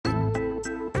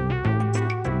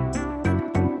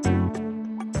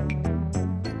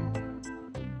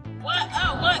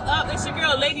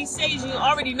yo, Lady Sage, you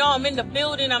already know I'm in the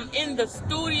building. I'm in the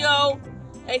studio,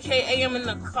 aka I'm in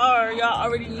the car. Y'all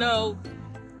already know.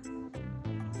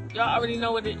 Y'all already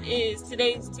know what it is.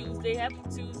 Today's Tuesday. Happy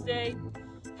Tuesday.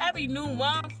 Happy new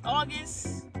month,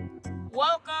 August.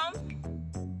 Welcome.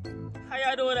 How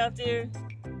y'all doing out there?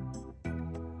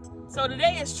 So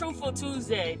today is Truthful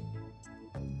Tuesday.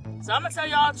 So I'm going to tell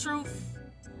y'all a truth.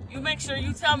 You make sure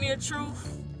you tell me a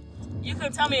truth. You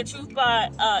can tell me a truth by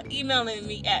emailing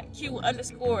me at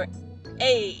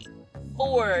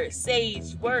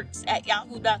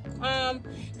q_4sageworks@yahoo.com.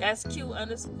 That's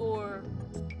q_4,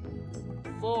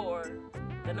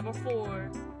 the number 4,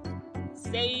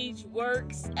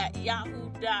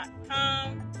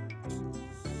 sageworks@yahoo.com.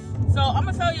 So I'm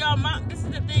going to tell y'all, this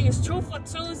is the thing, it's Truthful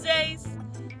Tuesdays.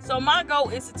 So my goal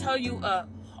is to tell you a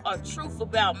truth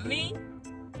about me.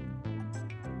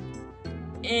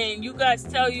 And you guys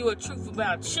tell you a truth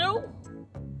about you.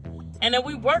 And then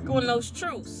we work on those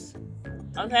truths.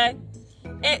 Okay?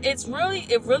 It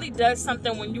really does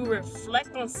something when you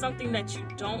reflect on something that you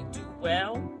don't do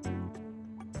well.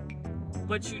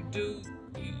 But you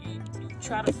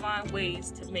try to find ways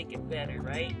to make it better,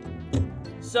 right?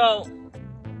 So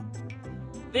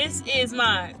this is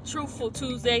my Truthful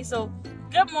Tuesday. So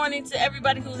good morning to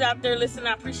everybody who's out there listening.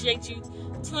 I appreciate you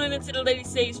tuning into the Lady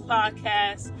Sage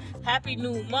podcast. Happy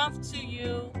new month to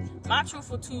you. My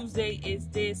Truthful Tuesday is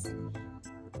this.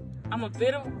 I'm a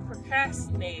bit of a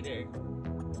procrastinator.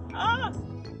 I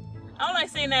don't like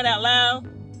saying that out loud.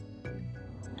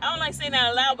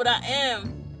 But I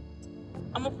am.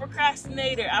 I'm a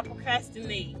procrastinator. I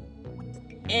procrastinate.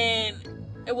 And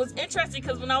it was interesting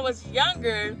because when I was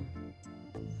younger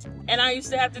and I used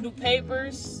to have to do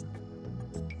papers,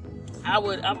 I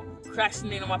would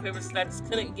procrastinate on my papers because I just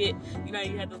couldn't get, you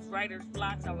had those writer's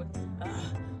blocks. I would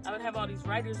have all these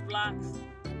writer's blocks,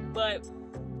 but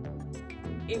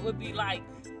it would be like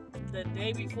the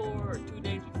day before or 2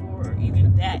 days before or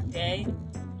even that day,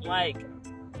 like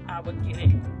I would get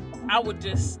it. I would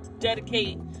just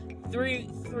dedicate 3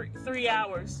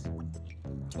 hours,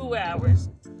 2 hours,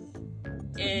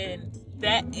 and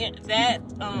that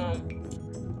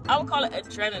I would call it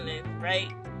adrenaline, right?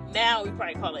 Now we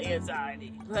probably call it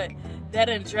anxiety, but that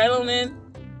adrenaline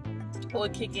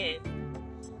would kick in,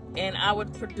 and I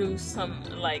would produce some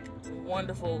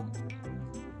wonderful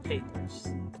papers,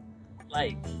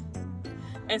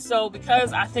 and so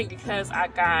because I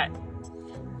got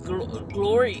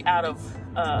glory out of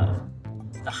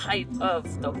the hype of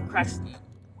the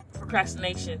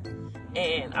procrastination,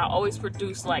 and I always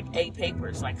produce A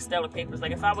papers, stellar papers.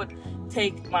 If I would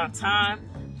take my time,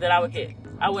 then I would get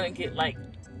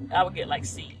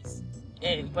C's.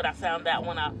 But I found that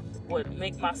when I would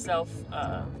make myself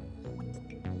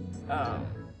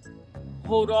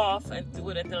hold off and do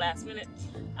it at the last minute,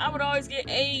 I would always get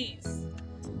A's.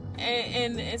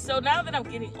 And so now that I'm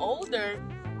getting older,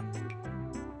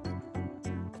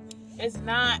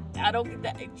 I don't get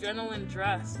that adrenaline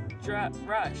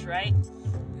rush, right?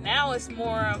 Now it's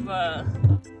more of a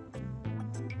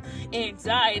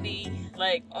anxiety,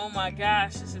 oh my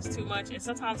gosh, this is too much. And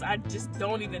sometimes I just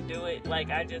don't even do it.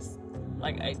 I just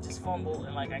fumble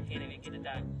and I can't even get it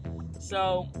done.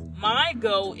 So my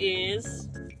goal is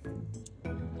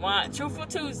my Truthful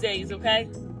Tuesdays, okay?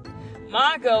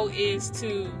 My goal is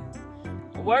to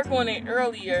work on it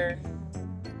earlier.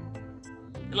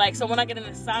 So when I get an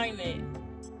assignment,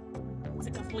 to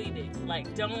complete it.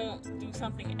 Don't do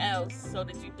something else so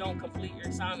that you don't complete your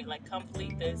assignment.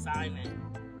 Complete the assignment.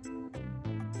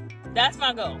 That's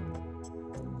my goal.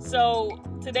 So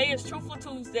today is Truthful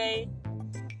Tuesday,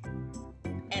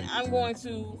 and I'm going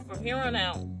to, from here on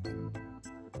out,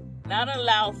 not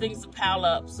allow things to pile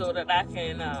up so that I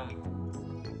can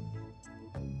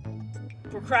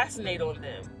procrastinate on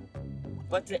them,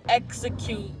 but to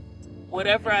execute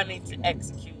whatever I need to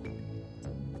execute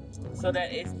so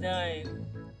that it's done,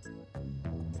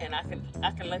 and I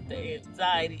can let the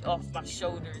anxiety off my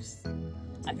shoulders.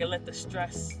 I can let the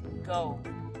stress go.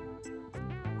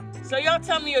 So y'all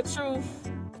tell me a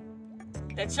truth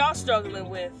that y'all struggling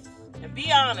with, and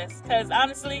be honest, because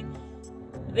honestly,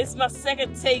 this is my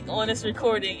second take on this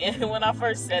recording, and when I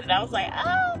first said it, I was like,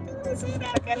 oh, people say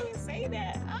that, I can't even say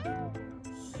that. Oh,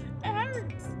 it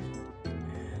hurts.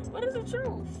 What is the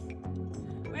truth?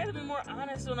 We have to be more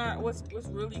honest on what's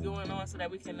really going on so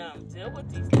that we can deal with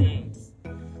these things.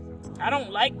 I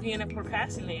don't like being a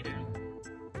procrastinator,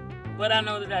 but I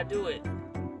know that I do it.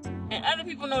 And other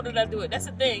people know that I do it. That's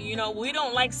the thing, we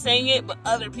don't like saying it, but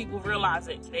other people realize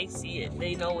it. They see it.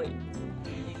 They know it.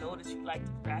 They know that you like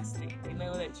to procrastinate. They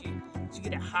know that you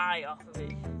get a high off of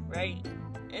it, right?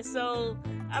 And so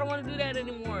I don't want to do that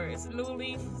anymore. It's a new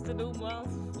leaf. It's a new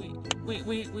month.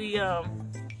 we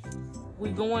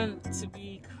going to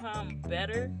become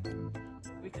better,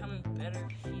 becoming better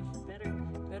human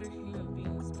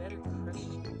beings, better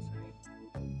Christians,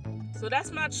 right? So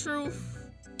that's my truth.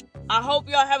 I hope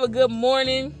y'all have a good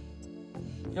morning.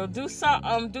 Do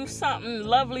something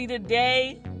lovely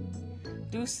today.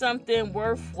 Do something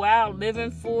worthwhile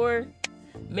living for.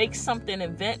 Make something,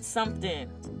 invent something.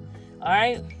 All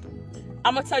right.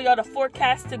 I'm gonna tell y'all the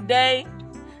forecast today.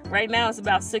 Right now it's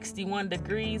about 61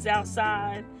 degrees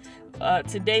outside.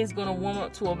 Today's gonna warm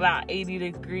up to about 80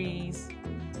 degrees.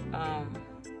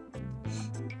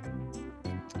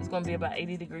 It's gonna be about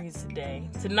 80 degrees today.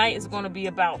 Tonight is gonna be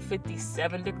about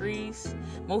 57 degrees.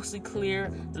 Mostly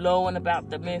clear, low in about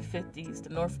the mid-50s. The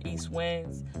northeast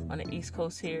winds on the east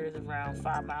coast here is around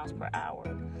 5 miles per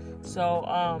hour.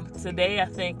 So today I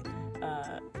think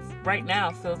right now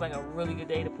it feels like a really good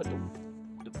day to put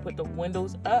the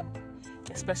windows up,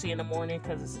 especially in the morning,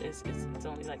 because it's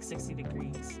only like 60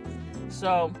 degrees.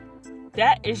 So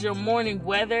that is your morning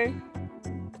weather.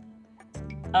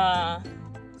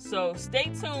 So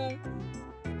stay tuned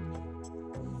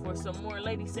for some more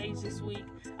Lady Sage this week.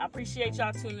 I appreciate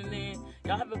y'all tuning in.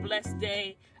 Y'all have a blessed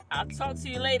day. I'll talk to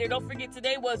you later. Don't forget,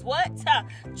 today was what?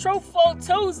 Truthful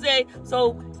Tuesday.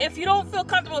 So if you don't feel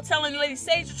comfortable telling Lady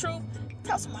Sage the truth,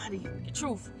 tell somebody the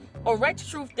truth. Or write the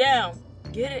truth down.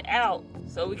 Get it out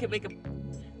so we can make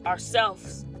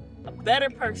ourselves a better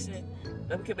person.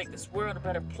 That we can make this world a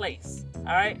better place. All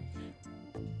right?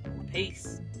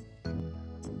 Peace.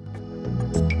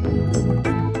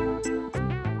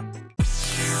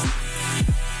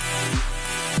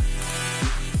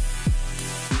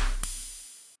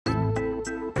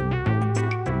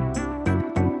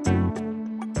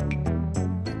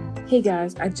 Hey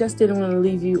guys, I just didn't want to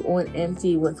leave you on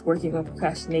empty with working on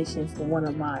procrastination for one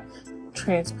of my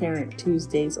Transparent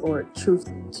Tuesdays or Truth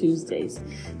Tuesdays.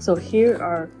 So here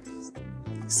are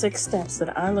 6 steps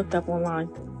that I looked up online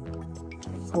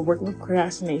for working with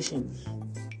procrastination.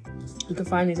 You can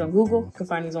find these on Google, you can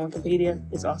find these on Wikipedia.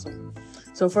 It's awesome.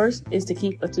 So first is to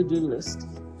keep a to-do list.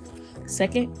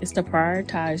 Second is to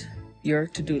prioritize your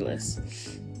to-do list.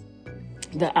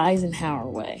 The Eisenhower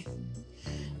way.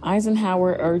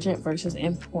 Eisenhower urgent versus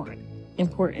important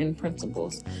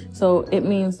principles. So it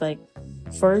means like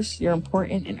first you're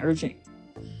important and urgent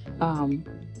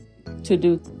to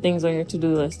do things on your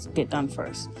to-do list get done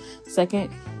first.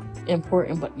 Second,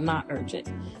 important but not urgent.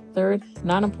 Third,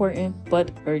 not important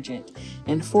but urgent.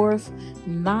 And fourth,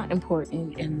 not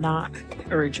important and not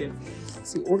urgent.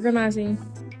 See, organizing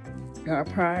your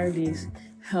priorities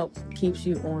help keeps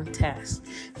you on task.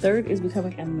 Third is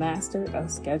becoming a master of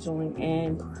scheduling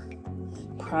and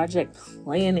project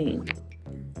planning.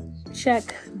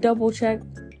 Check, double check.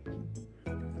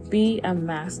 Be a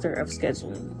master of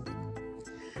scheduling.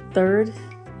 Third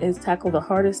is tackle the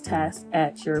hardest task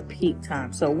at your peak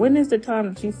time. So when is the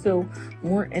time that you feel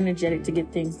more energetic to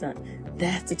get things done?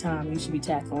 That's the time you should be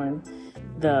tackling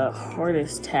the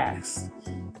hardest tasks.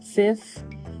 Fifth,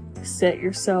 set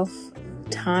yourself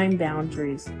time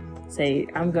boundaries. Say,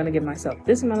 I'm going to give myself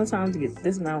this amount of time to get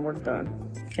this amount of work done.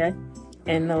 Okay?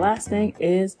 And the last thing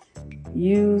is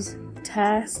use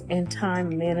task and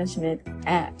time management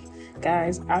app.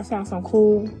 Guys, I found some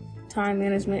cool time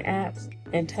management apps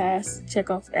and task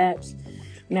checkoff apps.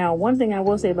 Now, one thing I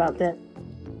will say about that,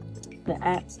 the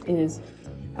apps is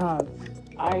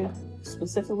I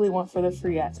specifically went for the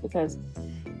free apps because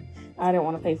I didn't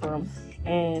want to pay for them.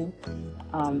 And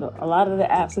a lot of the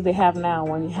apps that they have now,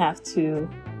 when you have to,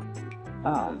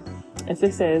 if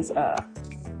it says,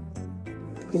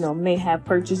 may have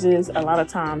purchases, a lot of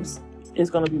times it's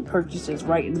going to be purchases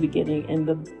right in the beginning. And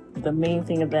the main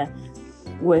thing of that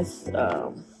with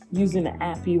using the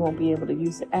app, you won't be able to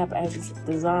use the app as it's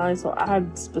designed. So I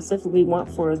specifically went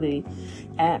for the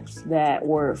apps that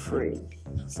were free.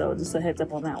 So just a heads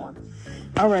up on that one.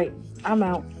 All right, I'm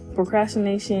out.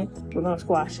 Procrastination, we're going to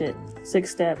squash it. 6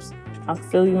 steps. I'll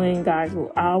fill you in, guys.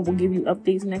 I will give you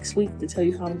updates next week to tell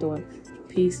you how I'm doing.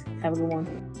 Peace. Have a good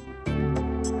one.